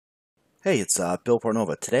Hey, it's Bill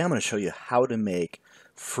Pornova. Today I'm going to show you how to make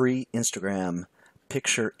free Instagram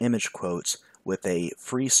picture image quotes with a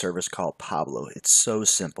free service called Pablo. It's so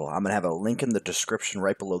simple. I'm going to have a link in the description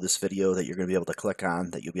right below this video that you're going to be able to click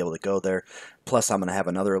on, that you'll be able to go there. Plus, I'm going to have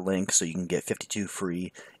another link so you can get 52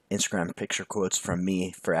 free Instagram picture quotes from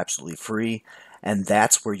me for absolutely free. And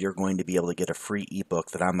that's where you're going to be able to get a free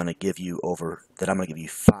ebook that I'm going to give you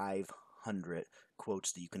 500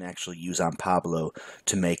 quotes that you can actually use on Pablo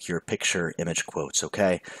to make your picture image quotes.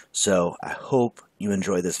 Okay, so I hope you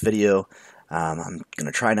enjoy this video. I'm going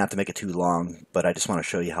to try not to make it too long, but I just want to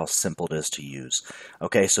show you how simple it is to use.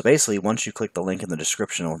 Okay, so basically once you click the link in the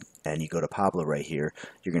description and you go to Pablo right here,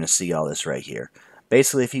 you're going to see all this right here.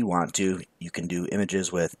 Basically, if you want to, you can do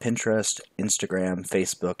images with Pinterest, Instagram,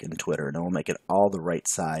 Facebook, and Twitter, and it will make it all the right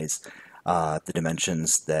size, the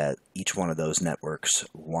dimensions that each one of those networks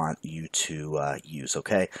want you to use.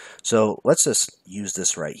 Okay, so let's just use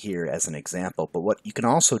this right here as an example. But what you can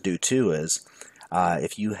also do too is,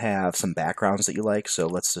 if you have some backgrounds that you like, so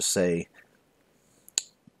let's just say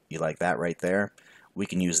you like that right there, we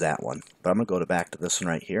can use that one. But I'm going to go back to this one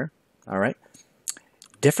right here. All right.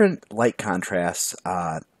 Different light contrasts.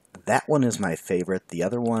 That one is my favorite. The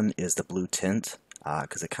other one is the blue tint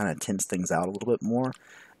because it kind of tints things out a little bit more.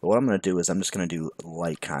 But what I'm going to do is I'm just going to do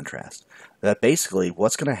light contrast. That basically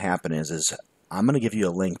what's going to happen is I'm going to give you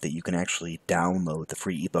a link that you can actually download the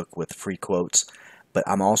free ebook with free quotes. But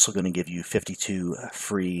I'm also going to give you 52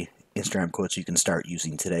 free Instagram quotes you can start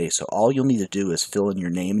using today. So all you'll need to do is fill in your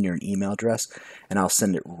name and your email address, and I'll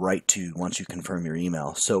send it right to you once you confirm your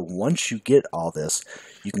email. So once you get all this,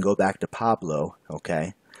 you can go back to Pablo,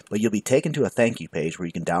 okay? But you'll be taken to a thank you page where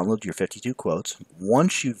you can download your 52 quotes.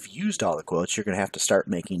 Once you've used all the quotes, you're going to have to start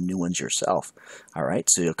making new ones yourself. All right,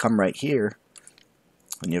 so you'll come right here,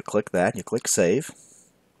 and you'll click that, you click save.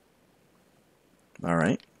 All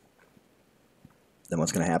right. Then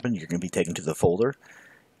what's going to happen, you're going to be taken to the folder.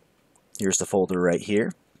 Here's the folder right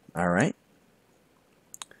here. All right.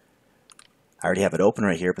 I already have it open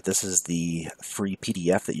right here, but this is the free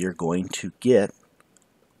PDF that you're going to get.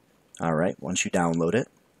 All right, once you download it.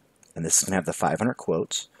 And this is going to have the 500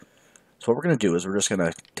 quotes. So what we're going to do is we're just going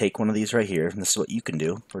to take one of these right here, and this is what you can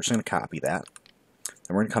do. We're just going to copy that.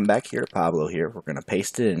 And we're going to come back here to Pablo here. We're going to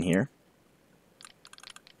paste it in here.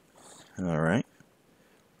 All right.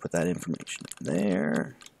 Put that information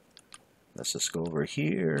there. Let's just go over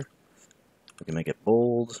here. We can make it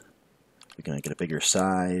bold. We can make it a bigger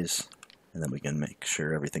size. And then we can make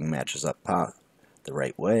sure everything matches up the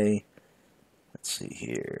right way. Let's see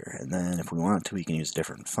here. And then if we want to, we can use a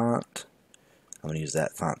different font. I'm going to use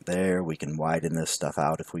that font there. We can widen this stuff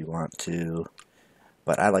out if we want to.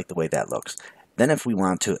 But I like the way that looks. Then if we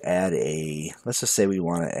want to add let's just say we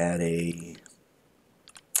want to add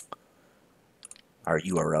our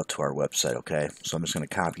URL to our website, okay? So I'm just going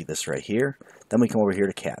to copy this right here. Then we come over here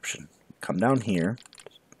to caption. Come down here.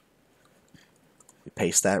 We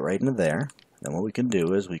paste that right into there. Then what we can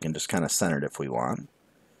do is we can just kind of center it if we want.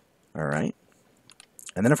 All right.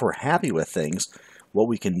 And then if we're happy with things, what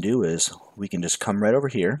we can do is we can just come right over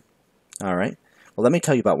here. All right. Well, let me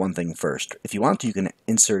tell you about one thing first. If you want to, you can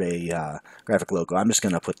insert a graphic logo. I'm just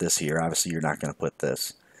going to put this here. Obviously, you're not going to put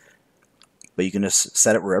this. But you can just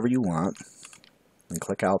set it wherever you want and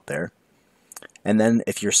click out there. And then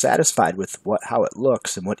if you're satisfied with how it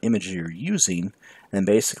looks and what image you're using, then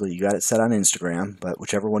basically you got it set on Instagram, but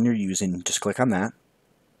whichever one you're using, just click on that.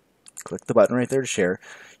 Click the button right there to share.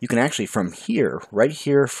 You can actually from here, right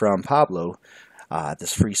here from Pablo,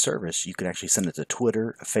 this free service, you can actually send it to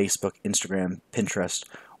Twitter, Facebook, Instagram, Pinterest,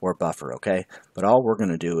 or Buffer, okay? But all we're going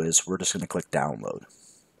to do is we're just going to click download.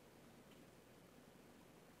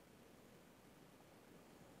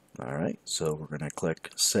 All right, so we're going to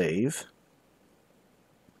click save.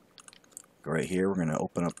 Go right here, we're going to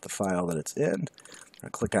open up the file that it's in. I'm going to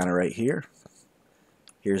click on it right here.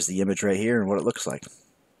 Here's the image right here and what it looks like.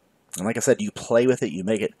 And like I said, you play with it, you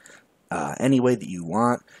make it any way that you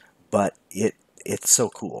want, but it's so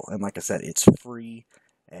cool. And like I said, it's free.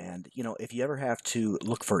 And, you know, if you ever have to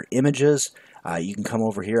look for images, you can come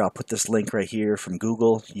over here. I'll put this link right here from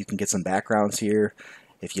Google. You can get some backgrounds here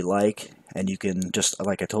if you like. And you can just,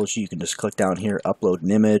 like I told you, you can just click down here, upload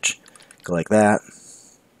an image, go like that.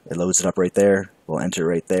 It loads it up right there. We'll enter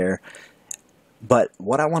right there. But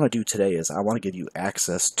what I want to do today is I want to give you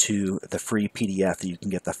access to the free PDF that you can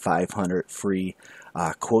get the 500 free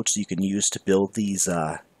quotes that you can use to build these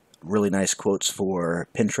really nice quotes for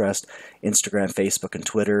Pinterest, Instagram, Facebook, and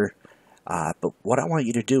Twitter. But what I want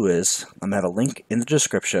you to do is I'm going to have a link in the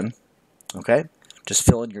description. Okay? Just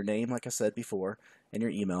fill in your name like I said before. and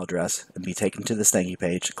your email address and be taken to this thank you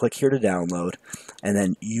page. Click here to download, and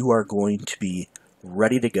then you are going to be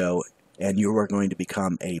ready to go, and you are going to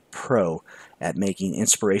become a pro at making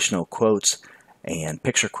inspirational quotes and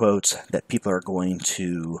picture quotes that people are going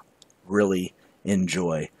to really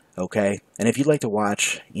enjoy. Okay, and if you'd like to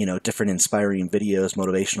watch, different inspiring videos,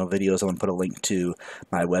 motivational videos, I'm going to put a link to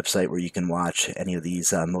my website where you can watch any of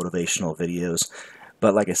these motivational videos.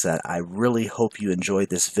 But like I said, I really hope you enjoyed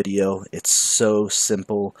this video. It's so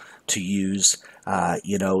simple to use.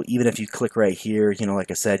 Even if you click right here,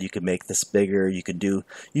 like I said, you can make this bigger. You can do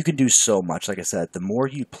so much. Like I said, the more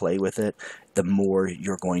you play with it, the more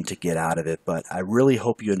you're going to get out of it. But I really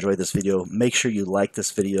hope you enjoyed this video. Make sure you like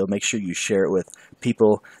this video. Make sure you share it with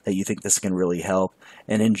people that you think this can really help.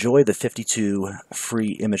 And enjoy the 52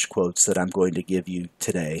 free image quotes that I'm going to give you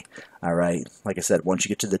today. All right. Like I said, once you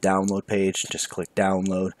get to the download page, just click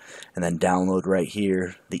download, and then download right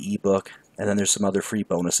here the ebook. And then there's some other free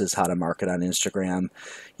bonuses, how to market on Instagram,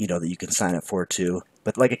 that you can sign up for too.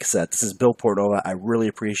 But like I said, this is Bill Portola. I really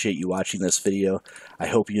appreciate you watching this video. I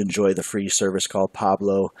hope you enjoy the free service called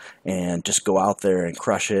Pablo, and just go out there and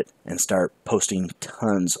crush it and start posting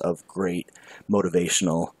tons of great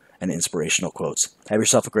motivational and inspirational quotes. Have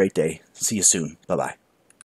yourself a great day. See you soon. Bye-bye.